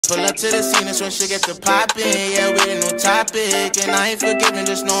Pull up to the scene, that's when shit get to poppin'. Yeah, we the new topic. And I ain't forgiving,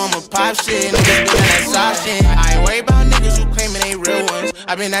 just know I'm a pop shit. Niggas doing that soft shit. I ain't worried about niggas who claiming they real ones.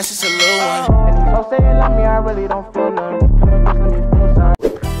 I mean, that's just a little one. And these hoes say they love me, I really don't feel none. Come on, bitch, let me feel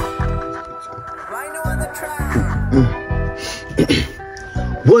something. Rhino on the track.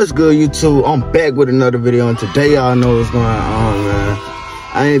 What's good, YouTube? I'm back with another video, and today y'all know what's going on, man.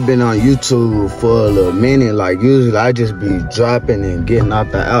 I ain't been on YouTube for a little minute. Like, usually I just be dropping and getting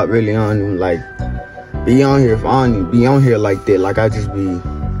out really on them. Like, be on here if I don't even be on here like that. Like, I just be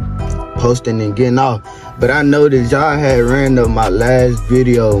posting and getting off. But I noticed y'all had ran up my last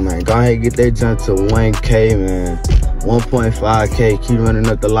video, man. Go ahead and get that jump to 1K, man. 1.5K. Keep running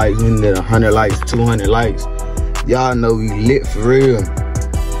up the likes. We need 100 likes, 200 likes. Y'all know we lit for real.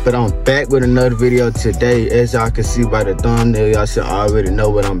 But I'm back with another video today. As y'all can see by the thumbnail, y'all should already know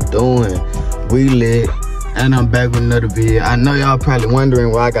what I'm doing. We lit, and I'm back with another video. I know y'all probably wondering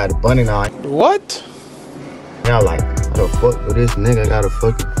why I got a bunny on. What? Y'all like, what the fuck with this nigga got a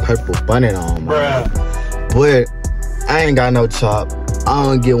fucking purple bunny on, man? Bruh. But I ain't got no chop. I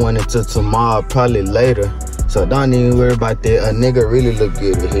don't get one until tomorrow, probably later. So don't even worry about that. A nigga really look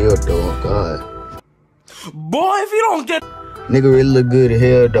good as hell though, oh God. Boy, if you don't get... Nigga really look good as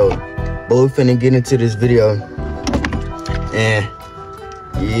hell though. But we finna get into this video. And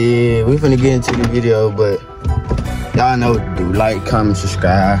yeah, we finna get into the video, but y'all know what to do. Like, comment,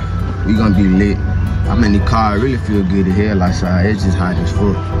 subscribe. We gonna be lit. I'm in the car. I really feel good as hell outside. It's just hot as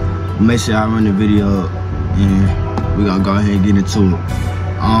fuck. Make sure I run the video up, and we gonna go ahead and get into it.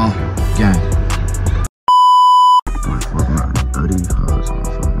 Gang.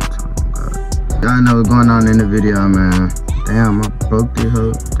 Y'all know what's going on in the video, man. Damn, I broke this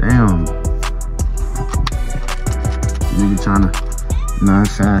hoe. Damn. Nigga tryna, you know what I'm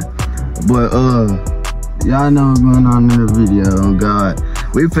saying? But, y'all know what's going on in the video, oh God.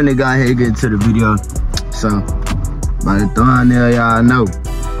 We finna go ahead and get to the video. So, by the thumbnail, y'all know.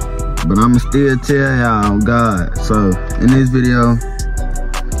 But I'ma still tell y'all, oh God. So, in this video,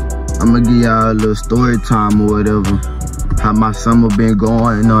 I'ma give y'all a little story time or whatever. How my summer been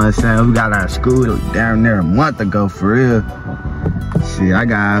going, you know what I'm saying? We got out of school down there a month ago, for real. Shit, I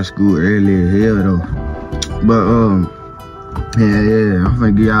got out of school early as hell though. But yeah, I'm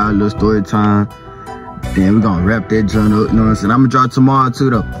finna give y'all a little story time. Then we gonna wrap that joint up, you know what I'm saying? I'ma drop tomorrow too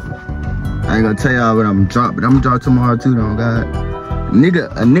though. I ain't gonna tell y'all what I'm gonna drop, but I'm gonna drop tomorrow too though, God. A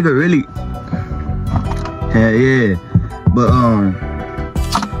nigga really, hell yeah. But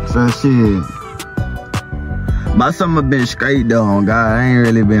so shit. My summer been straight though, on God. I ain't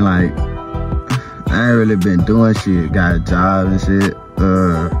really been like, I ain't really been doing shit. Got a job and shit.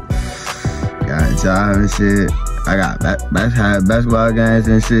 Got a job and shit. I got basketball games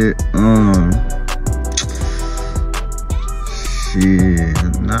and shit.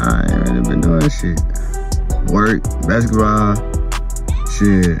 Shit, nah, I ain't really been doing shit. Work, basketball,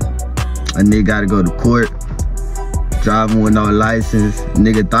 shit. A nigga gotta go to court. Driving with no license.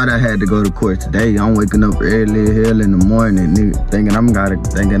 Nigga thought I had to go to court today. I'm waking up early as hell in the morning, nigga, thinking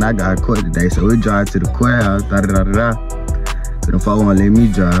I got court today. So we drive to the courthouse, Cause the phone won't let me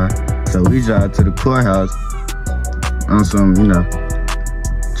drive. So we drive to the courthouse on some, you know,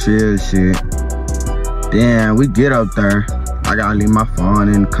 chill shit. Then we get up there. I gotta leave my phone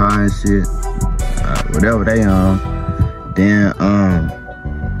in the car and shit. Whatever they on. Then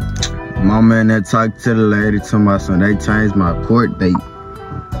my man that talked to the lady talking about something. They changed my court date.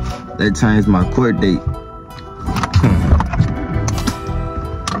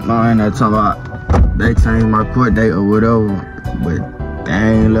 My man that talking about they changed my court date or whatever. But they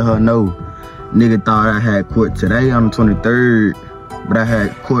ain't let her know. Nigga thought I had court today on the 23rd. But I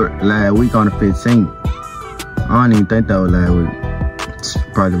had court last week on the 15th. I don't even think that was last week.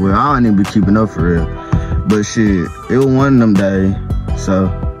 Probably well. I don't even be keeping up for real. But shit, it was one of them days. So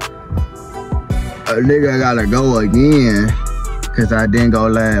a nigga gotta go again, cause I didn't go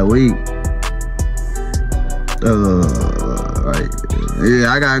last week. Right.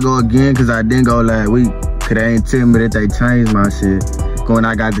 Yeah, I gotta go again, cause I didn't go last week. Cause they ain't tell me that they changed my shit. When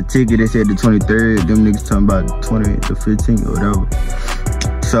I got the ticket, they said the 23rd. Them niggas talking about the 20th, the 15th, or whatever.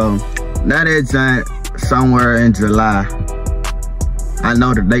 So now that's somewhere in July. I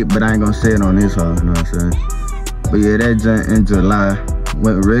know the date, but I ain't gonna say it on this hoe, you know what I'm saying? But yeah, that's in July.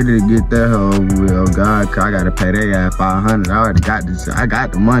 Went ready to get that hoe over with, oh God, cause I gotta pay that guy $500. I already got this, I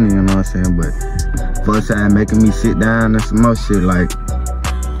got the money, you know what I'm saying? But first time making me sit down and some more shit like a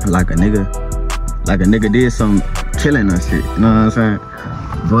nigga did some killing or shit, you know what I'm saying?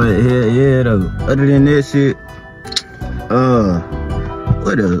 But yeah though, other than that shit,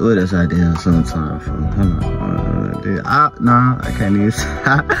 what else I did sometime for? Hold on, Dude, nah, I can't even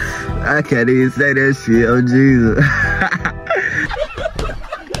I can't even say that shit. Oh, Jesus.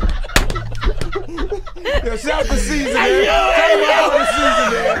 Yo, shout the season, man. The season,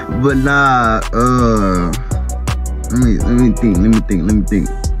 man. But nah, let me think. Let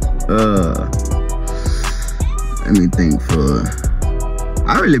me think for.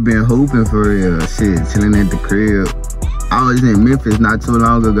 I really been hooping for real. Shit, chilling at the crib. I was in Memphis not too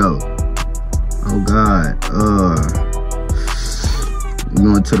long ago. Oh God.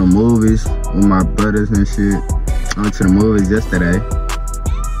 Going to the movies with my brothers and shit. I went to the movies yesterday.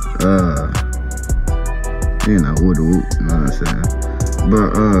 You know, whoop, you know what I'm saying? But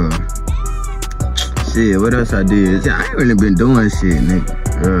shit, what else I did? I ain't really been doing shit, nigga.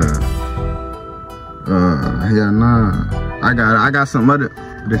 Hell nah. I got some other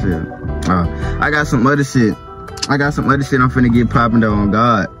shit. I got some other shit. I'm finna get popping though, on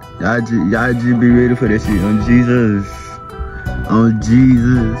God. Y'all just be ready for that shit. On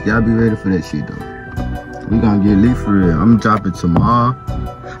Jesus. Y'all be ready for that shit though. We gonna get lit for real. I'm dropping tomorrow.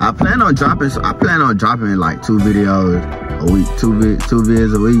 I plan on dropping like 2 videos a week, 2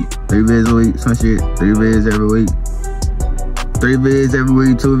 vids a week, 3 vids a week, some shit, 3 vids every week. 3 vids every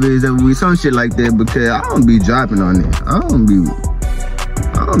week, 2 vids every week, some shit like that, because I don't be dropping on it. I don't be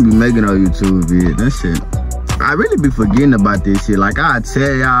making no YouTube vids, that shit. I really be forgetting about this shit. Like, I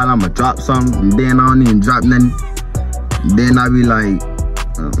tell y'all I'ma drop something, and then I don't even drop nothing. Then I be like,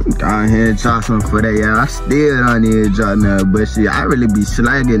 go ahead and drop something for that, yeah. I still don't even drop nothing, but shit, I really be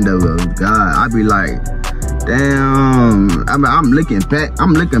slagging though, God. I be like, damn. I'm looking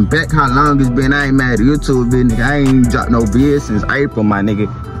back how long it's been. I ain't mad at YouTube video, nigga. I ain't dropped no vid since April, my nigga.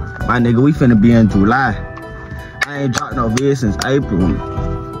 We finna be in July. I ain't dropped no vid since April.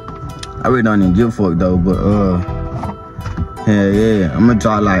 I really don't even give a fuck though, but hell yeah. I'ma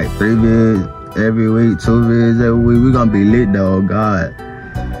drop like 3 vids every week, 2 vids every week. We gonna be lit though, oh God.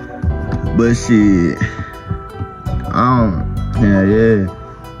 But shit, hell yeah.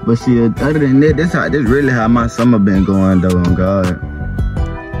 But shit, other than that, this really how my summer been going though, on God.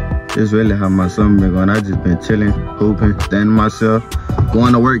 This really how my summer been going. I just been chilling, hooping, standing myself,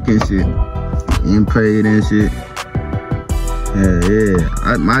 going to work and shit, getting paid and shit. Hell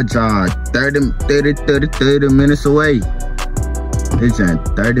yeah. My job 30 minutes away. It's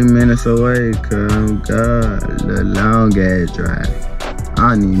just 30 minutes away, cause God, the long ass drive.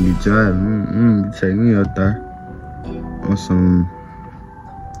 I don't even be driving. Take me up there on some.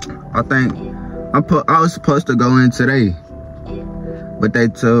 I think I was supposed to go in today, but I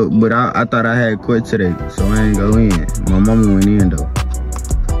thought I had quit today, so I ain't go in. My mama went in though.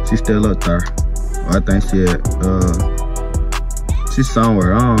 She's still up there. I think she's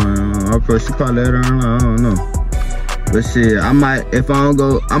somewhere. I don't know. She probably let her know. I don't know. But shit, I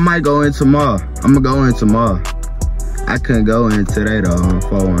might go in tomorrow. I'm gonna go in tomorrow. I couldn't go in today though.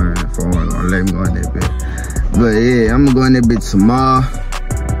 For one gonna let me go in that bit. But yeah, I'm gonna go in that bit tomorrow.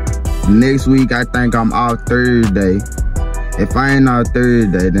 Next week, I think I'm off Thursday. If I ain't off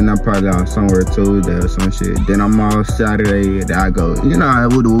Thursday, then I'm probably off somewhere Tuesday or some shit. Then I'm off Saturday, then I go, you know, I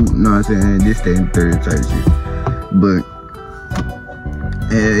would, you know what I'm saying? This, day and third type shit. But,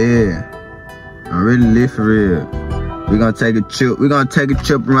 yeah. I'm really lit for real. We're gonna take a trip. We're gonna take a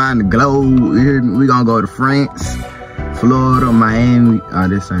trip around the globe. You hear me? We're gonna go to France, Florida, Miami, all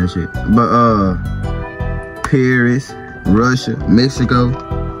this same shit. But, Paris, Russia, Mexico,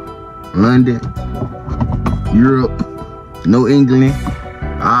 London, Europe, New England,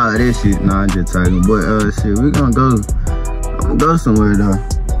 all that shit. Nah, I'm just talking. But shit, we gonna go. I'm gonna go somewhere though.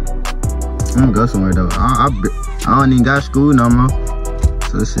 I don't even got school no more.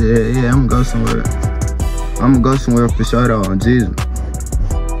 So shit, yeah, I'm gonna go somewhere. I'm gonna go somewhere for sure though, on Jesus.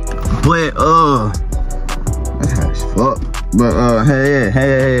 But that's hot as fuck. But hey.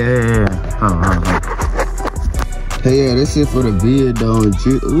 Hold on. Hey, yeah, this shit for the vid though.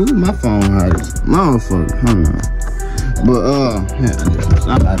 Ooh, my phone hot as motherfucker. Hold on. But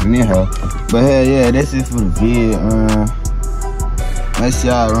I'm not in here. But hey, yeah, that's it for the vid. Make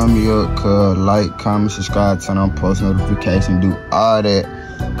sure y'all run me up, like, comment, subscribe, turn on post notification, do all that.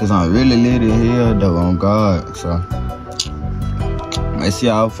 Cause I'm really lit in here though, on God. So make sure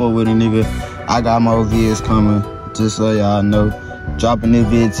y'all fuck with a nigga. I got more vids coming, just so y'all know. Dropping this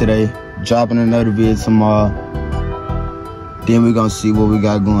vid today, dropping another vid tomorrow. Then we gonna see what we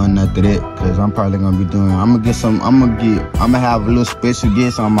got going after that. Cause I'm probably gonna be doing, I'm gonna have a little special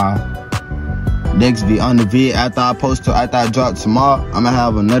guest on my next vid, on the vid after I drop tomorrow. I'm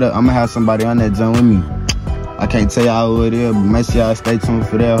gonna have somebody on that joint with me. I can't tell y'all who it is, but make sure y'all stay tuned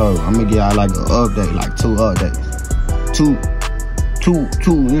for that hoe. I'm gonna give y'all like an update, like 2 updates. Two,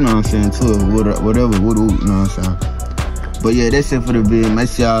 you know what I'm saying? 2, whatever, you know what I'm saying? But yeah, that's it for the video. Make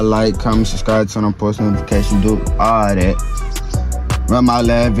sure y'all like, comment, subscribe, turn on post notification, do all that. Run my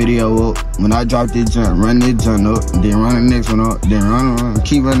last video up. When I drop this jump, run this jump up, then run the next one up, then run,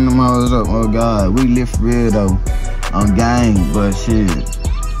 keep running them hoes up. Oh God, we live for real though. On gang, but shit.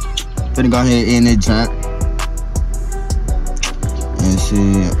 Finna go ahead and end this jump. And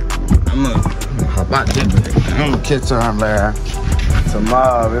shit, I'ma hop out this bitch. I'ma catch her, man.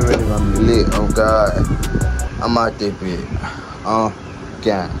 Tomorrow, we really gonna be lit. Oh God, I'm out there, bitch. Oh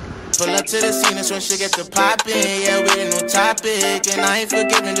God. Pull up to the scene, that's when shit get to poppin'. Yeah, we the new topic. And I ain't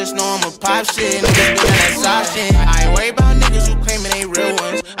forgiving, just know I'ma pop shit. Niggas be on that soft shit. I ain't worried about niggas who claimin' they real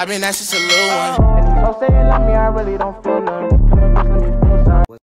ones. I been that's just a little one. And these hoes say they love me, I really don't feel